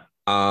 Yeah.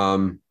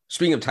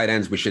 Speaking of tight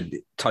ends, we should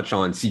touch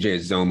on CJ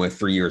Uzomah,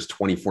 3 years,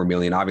 $24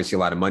 million, obviously a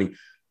lot of money.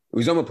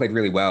 Uzomah played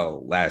really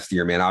well last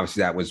year, man. Obviously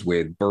that was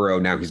with Burrow.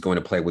 Now he's going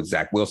to play with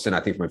Zach Wilson. I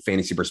think from a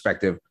fantasy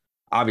perspective,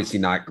 obviously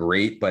not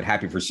great, but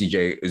happy for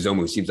CJ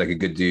Uzomah, who seems like a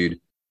good dude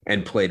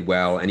and played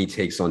well. And he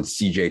takes on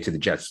CJ to the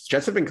Jets.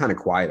 Jets have been kind of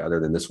quiet other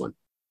than this one.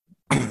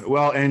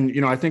 Well,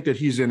 and, I think that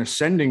he's an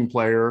ascending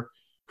player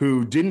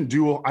who didn't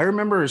do – I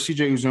remember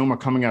CJ Uzomah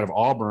coming out of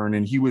Auburn,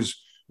 and he was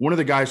one of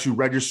the guys who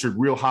registered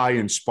real high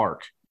in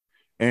Spark.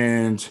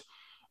 And,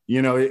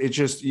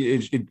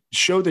 it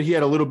showed that he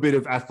had a little bit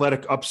of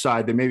athletic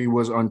upside that maybe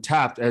was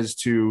untapped as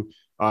to,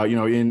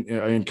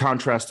 in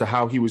contrast to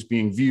how he was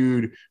being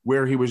viewed,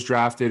 where he was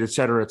drafted, et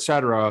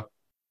cetera,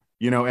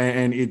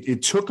 and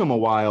it took him a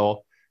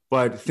while,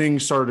 but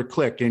things started to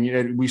click.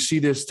 And we see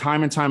this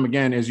time and time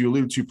again, as you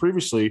alluded to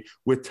previously,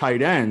 with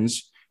tight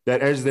ends, that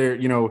as they're,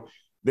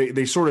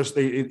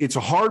 it's a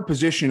hard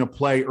position to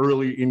play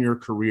early in your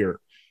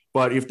career.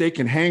 But if they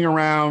can hang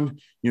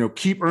around,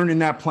 keep earning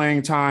that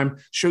playing time,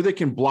 show they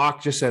can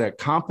block just at a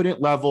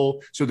competent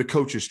level so the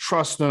coaches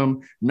trust them,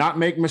 not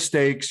make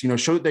mistakes,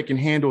 show that they can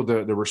handle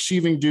the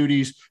receiving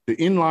duties, the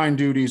inline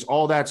duties,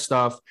 all that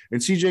stuff.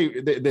 And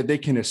that they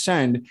can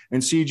ascend.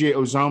 And CJ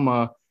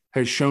Uzomah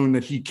has shown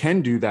that he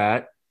can do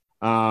that.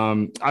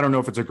 I don't know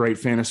if it's a great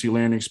fantasy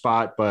landing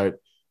spot, but,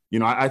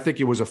 I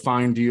think it was a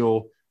fine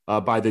deal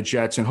by the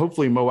Jets. And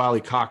hopefully Mo Alley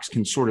Cox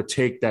can sort of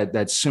take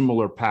that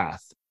similar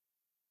path.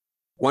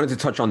 Wanted to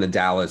touch on the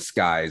Dallas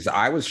guys.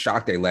 I was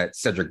shocked they let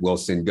Cedric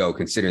Wilson go,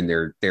 considering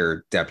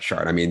their depth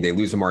chart. I mean, they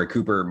lose Amari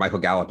Cooper. Michael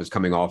Gallup is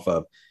coming off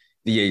of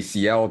the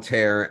ACL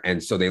tear,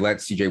 and so they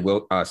let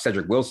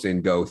Cedric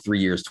Wilson go, 3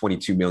 years,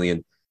 $22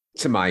 million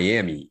to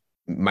Miami.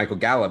 Michael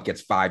Gallup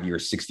gets 5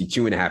 years,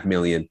 $62.5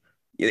 million.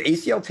 The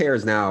ACL tear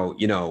is now,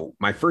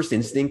 my first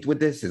instinct with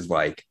this is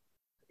like,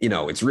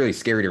 it's really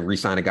scary to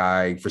re-sign a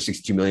guy for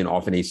 $62 million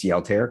off an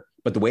ACL tear.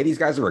 But the way these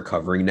guys are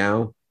recovering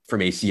now from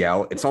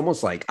ACL, it's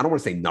almost like, I don't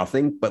want to say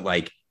nothing, but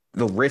like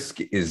the risk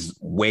is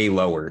way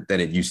lower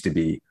than it used to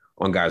be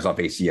on guys off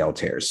ACL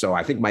tears. So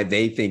I think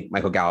they think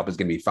Michael Gallup is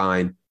going to be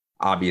fine.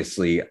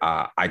 Obviously,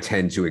 I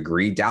tend to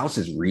agree. Dallas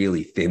is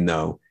really thin,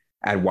 though,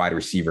 at wide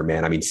receiver,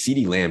 man. I mean,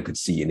 CeeDee Lamb could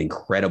see an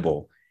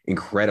incredible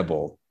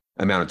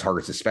amount of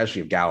targets,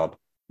 especially if Gallup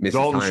misses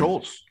time.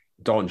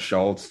 Dalton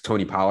Schultz,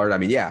 Tony Pollard. I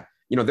mean, yeah,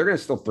 they're going to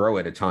still throw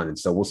it a ton. And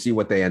so we'll see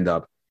what they end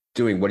up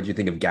doing. What did you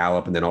think of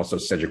Gallup and then also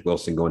Cedric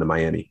Wilson going to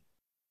Miami?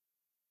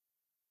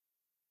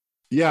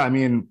 Yeah, I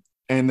mean,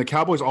 and the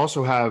Cowboys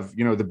also have,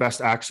 the best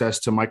access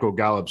to Michael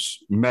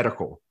Gallup's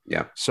medical.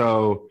 Yeah.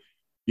 So,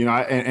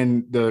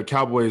 and the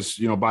Cowboys,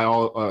 by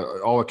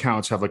all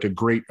accounts, have like a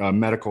great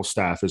medical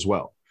staff as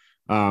well.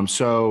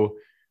 So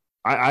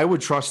I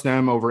would trust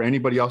them over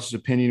anybody else's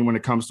opinion when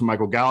it comes to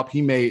Michael Gallup.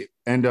 He may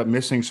end up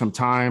missing some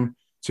time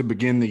to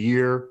begin the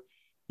year.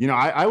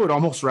 I would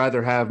almost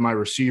rather have my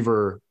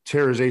receiver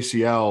tear his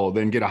ACL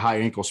than get a high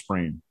ankle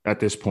sprain at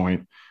this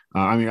point.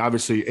 I mean,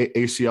 obviously,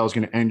 ACL is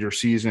going to end your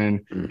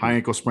season. Mm-hmm. High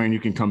ankle sprain you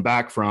can come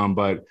back from,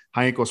 but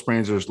high ankle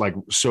sprains are like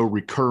so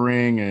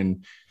recurring.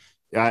 And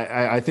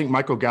I think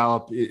Michael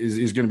Gallup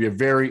is going to be a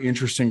very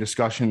interesting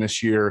discussion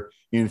this year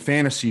in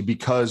fantasy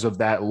because of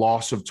that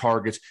loss of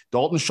targets.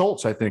 Dalton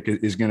Schultz, I think,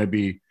 is going to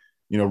be,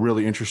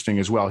 really interesting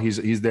as well.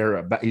 He's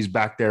there. He's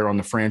back there on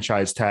the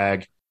franchise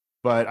tag.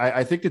 But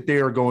I think that they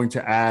are going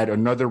to add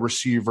another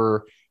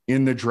receiver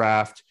in the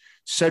draft.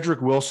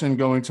 Cedric Wilson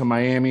going to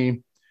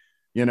Miami,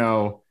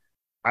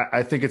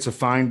 I think it's a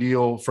fine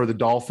deal for the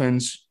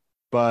Dolphins,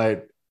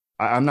 but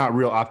I'm not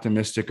real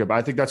optimistic about.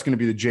 I think that's going to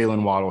be the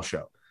Jalen Waddle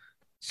show.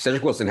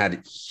 Cedric Wilson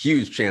had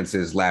huge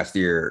chances last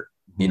year,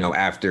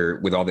 after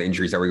with all the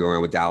injuries that were going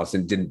on with Dallas,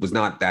 and was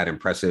not that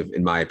impressive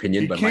in my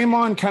opinion. He came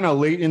on kind of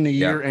late in the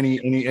year, and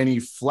he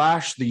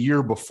flashed the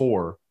year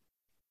before,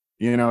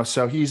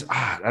 So he's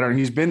I don't know.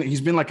 He's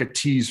been like a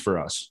tease for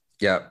us.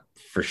 Yeah,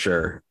 for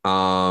sure.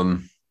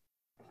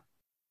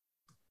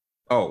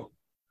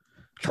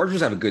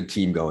 Chargers have a good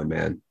team going,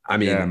 man. I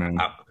mean,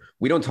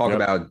 we don't talk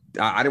about –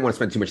 I didn't want to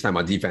spend too much time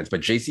on defense, but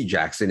J.C.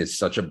 Jackson is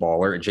such a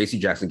baller. And J.C.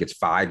 Jackson gets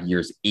 5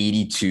 years,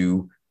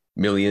 $82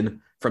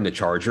 million from the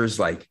Chargers.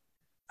 Like,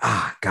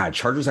 God,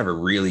 Chargers have a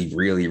really,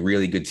 really,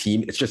 really good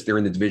team. It's just they're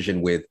in the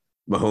division with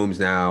Mahomes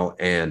now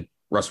and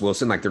Russ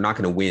Wilson. Like, they're not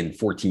going to win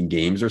 14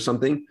 games or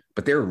something,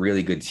 but they're a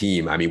really good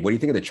team. I mean, what do you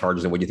think of the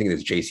Chargers and what do you think of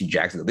this J.C.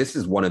 Jackson? This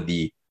is one of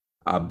the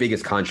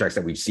biggest contracts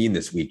that we've seen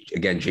this week.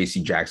 Again,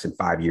 J.C. Jackson,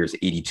 5 years,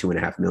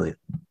 $82.5 million.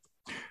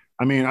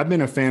 I mean, I've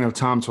been a fan of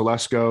Tom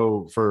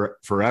Telesco for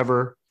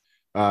forever.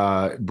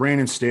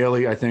 Brandon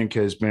Staley, I think,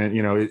 has been,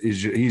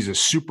 he's a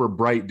super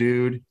bright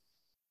dude.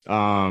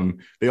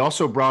 They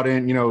also brought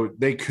in,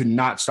 they could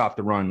not stop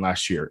the run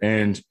last year.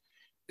 And,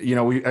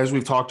 as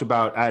we've talked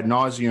about ad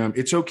nauseum,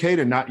 it's okay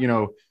to not,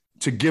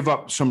 to give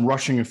up some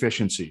rushing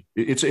efficiency.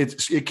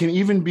 It can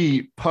even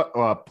be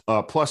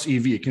plus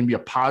EV. It can be a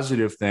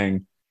positive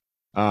thing.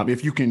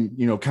 If you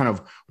can, kind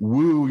of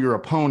woo your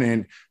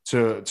opponent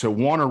to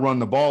want to run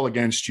the ball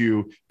against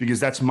you, because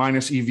that's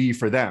minus EV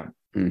for them.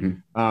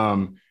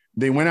 Mm-hmm.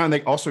 They went out and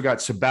they also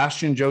got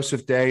Sebastian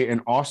Joseph Day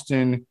and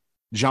Austin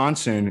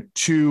Johnson,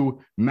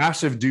 two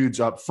massive dudes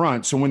up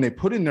front. So when they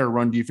put in their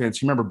run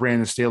defense, you remember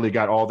Brandon Staley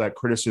got all that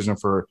criticism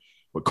for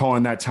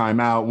calling that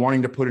timeout,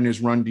 wanting to put in his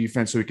run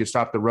defense so he could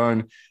stop the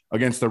run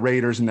against the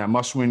Raiders in that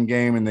must-win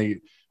game, and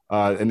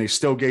they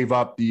still gave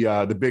up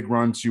the big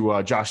run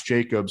to Josh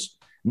Jacobs.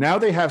 Now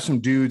they have some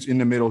dudes in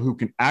the middle who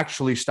can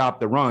actually stop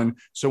the run.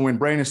 So when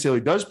Brandon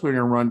Staley does put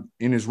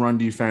in his run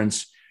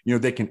defense,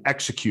 they can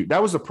execute.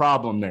 That was the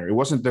problem there. It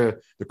wasn't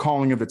the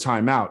calling of the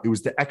timeout. It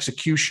was the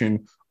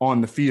execution on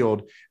the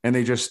field. And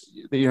they just,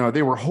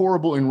 they were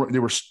horrible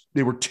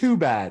they were too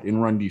bad in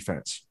run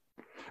defense.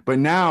 But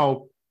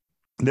now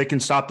they can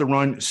stop the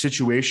run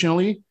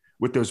situationally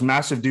with those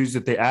massive dudes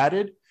that they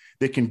added.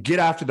 They can get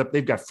after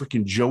they've got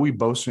freaking Joey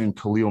Bosa and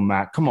Khalil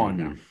Mack. Come on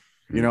now.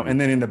 And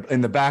then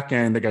in the back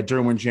end, they got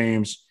Derwin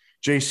James,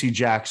 J.C.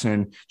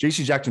 Jackson,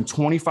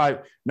 25.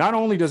 Not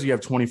only does he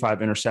have 25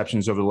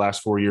 interceptions over the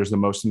last 4 years, the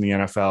most in the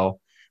NFL,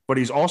 but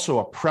he's also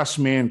a press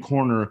man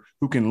corner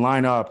who can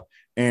line up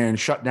and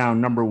shut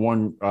down number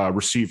one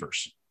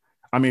receivers.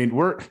 I mean,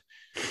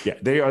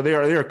 they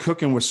are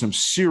cooking with some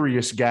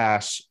serious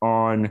gas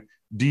on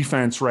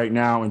defense right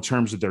now in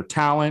terms of their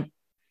talent.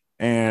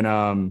 And,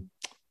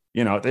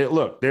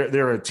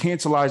 they're a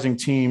tantalizing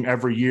team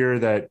every year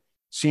that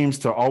seems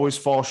to always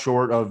fall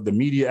short of the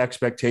media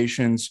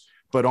expectations,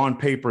 but on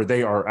paper,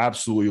 they are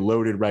absolutely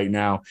loaded right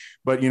now.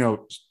 But,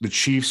 the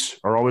Chiefs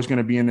are always going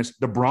to be in this.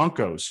 The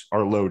Broncos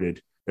are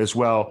loaded as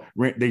well.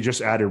 They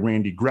just added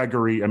Randy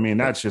Gregory. I mean,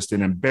 that's just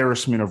an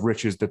embarrassment of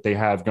riches that they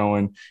have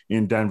going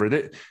in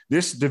Denver.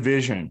 This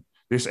division,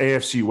 this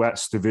AFC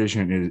West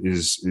division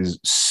is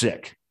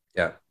sick.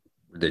 Yeah,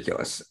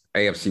 ridiculous.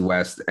 AFC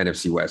West,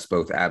 NFC West,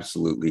 both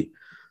absolutely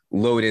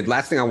loaded.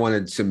 Last thing I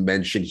wanted to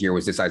mention here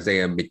was this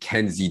Isaiah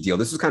McKenzie deal.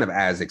 This is kind of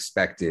as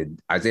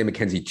expected. Isaiah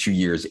McKenzie, 2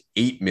 years,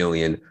 $8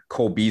 million.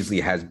 Cole Beasley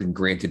has been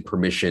granted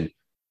permission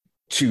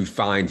to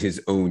find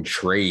his own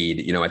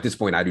trade. At this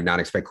point, I do not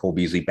expect Cole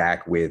Beasley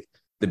back with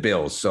the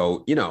Bills.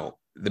 So,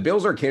 the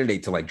Bills are a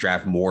candidate to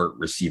draft more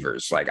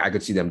receivers. I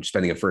could see them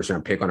spending a first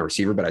round pick on a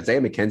receiver, but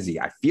Isaiah McKenzie,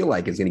 I feel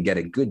like is going to get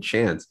a good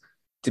chance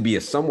to be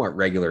a somewhat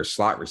regular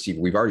slot receiver.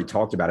 We've already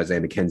talked about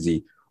Isaiah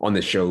McKenzie on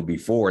the show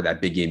before,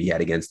 that big game he had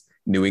against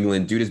New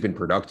England. Dude has been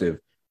productive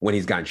when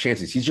he's gotten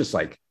chances. He's just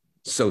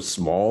so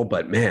small,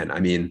 but man, I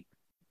mean,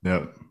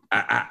 yeah,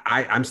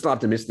 I'm still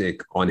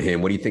optimistic on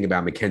him. What do you think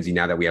about McKenzie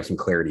now that we have some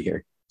clarity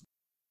here?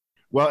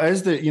 Well,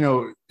 as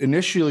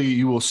initially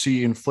you will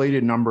see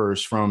inflated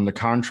numbers from the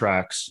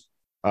contracts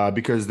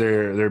because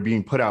they're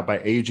being put out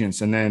by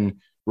agents, and then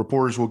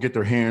reporters will get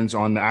their hands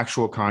on the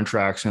actual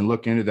contracts and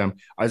look into them.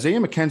 Isaiah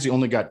McKenzie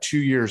only got 2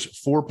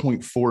 years,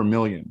 $4.4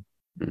 million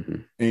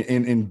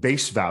in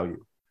base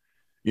value.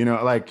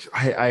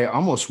 I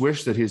almost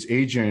wish that his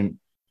agent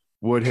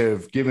would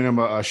have given him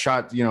a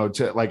shot,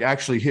 to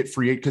actually hit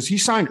free agent, because he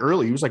signed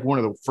early. He was one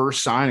of the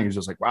first signings. It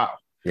was wow.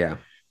 Yeah.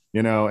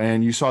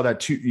 And you saw the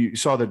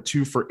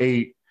 2 for $8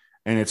 million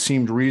and it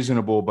seemed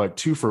reasonable, but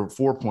 2 for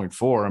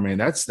 $4.4 million. I mean,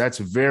 that's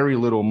very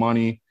little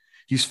money.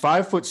 He's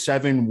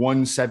 5'7",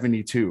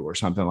 172 or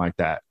something like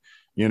that,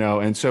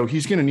 and so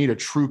he's going to need a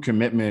true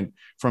commitment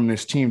from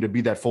this team to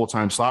be that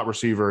full-time slot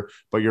receiver.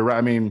 But you're right.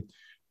 I mean,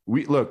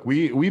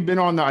 we've been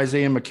on the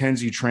Isaiah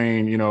McKenzie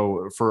train,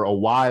 for a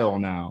while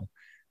now.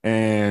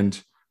 And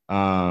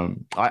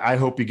I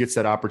hope he gets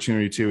that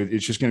opportunity too.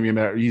 It's just going to be a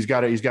matter. He's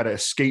got to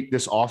escape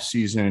this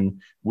offseason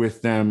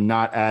with them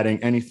not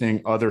adding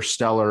anything other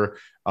stellar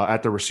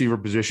at the receiver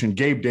position.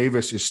 Gabe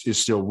Davis is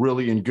still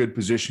really in good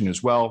position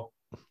as well,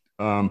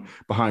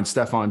 behind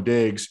Stephon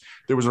Diggs.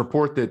 There was a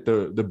report that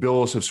the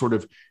Bills have sort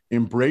of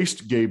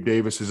embraced Gabe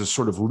Davis as a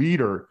sort of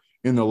leader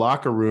in the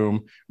locker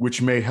room,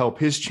 which may help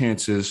his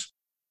chances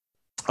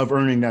of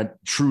earning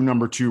that true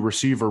number 2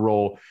 receiver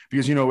role.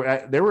 Because,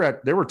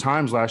 there were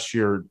times last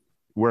year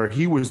where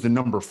he was the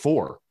number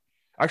 4.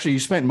 Actually, he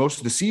spent most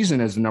of the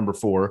season as the number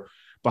 4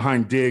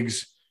 behind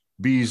Diggs,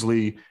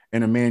 Beasley,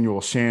 and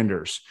Emmanuel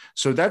Sanders.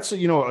 So that's,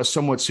 a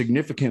somewhat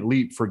significant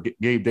leap for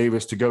Gabe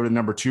Davis to go to the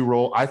number 2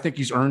 role. I think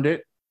he's earned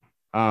it.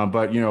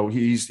 But,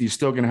 he's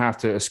still going to have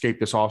to escape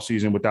this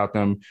offseason without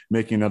them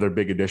making another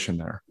big addition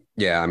there.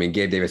 Yeah, I mean,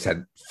 Gabe Davis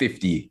had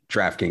 50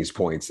 DraftKings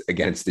points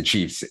against the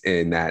Chiefs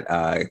in that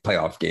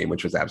playoff game,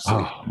 which was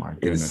absolutely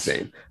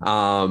insane.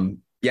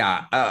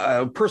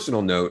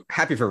 Personal note,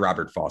 happy for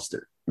Robert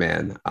Foster,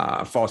 man.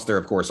 Foster,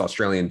 of course,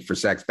 Australian for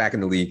sex, back in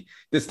the league,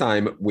 this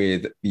time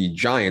with the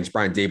Giants.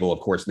 Brian Dable,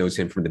 of course, knows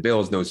him from the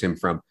Bills, knows him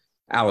from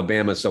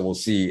Alabama. So we'll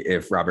see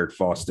if Robert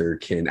Foster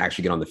can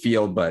actually get on the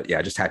field. But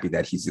yeah, just happy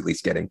that he's at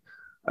least getting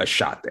a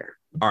shot there.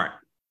 All right.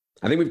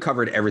 I think we've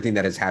covered everything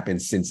that has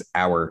happened since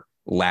our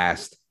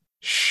last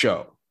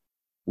show.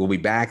 We'll be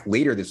back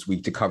later this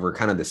week to cover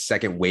kind of the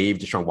second wave.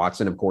 Deshaun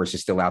Watson, of course,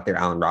 is still out there.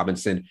 Allen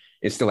Robinson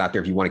is still out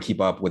there. If you want to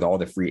keep up with all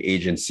the free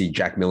agency,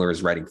 Jack Miller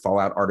is writing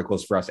Fallout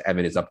articles for us.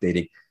 Evan is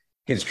updating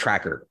his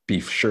tracker. Be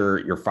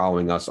sure you're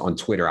following us on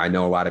Twitter. I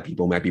know a lot of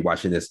people might be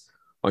watching this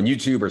on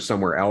YouTube or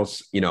somewhere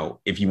else. You know,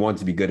 if you want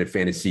to be good at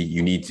fantasy,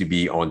 you need to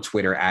be on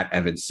Twitter at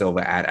Evan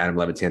Silva, at Adam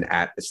Levitan,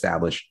 at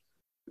Establish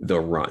the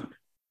Run.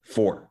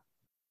 For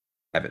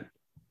Evan,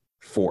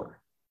 for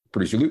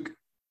producer Luke,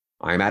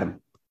 I am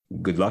Adam.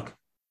 Good luck,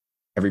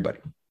 everybody.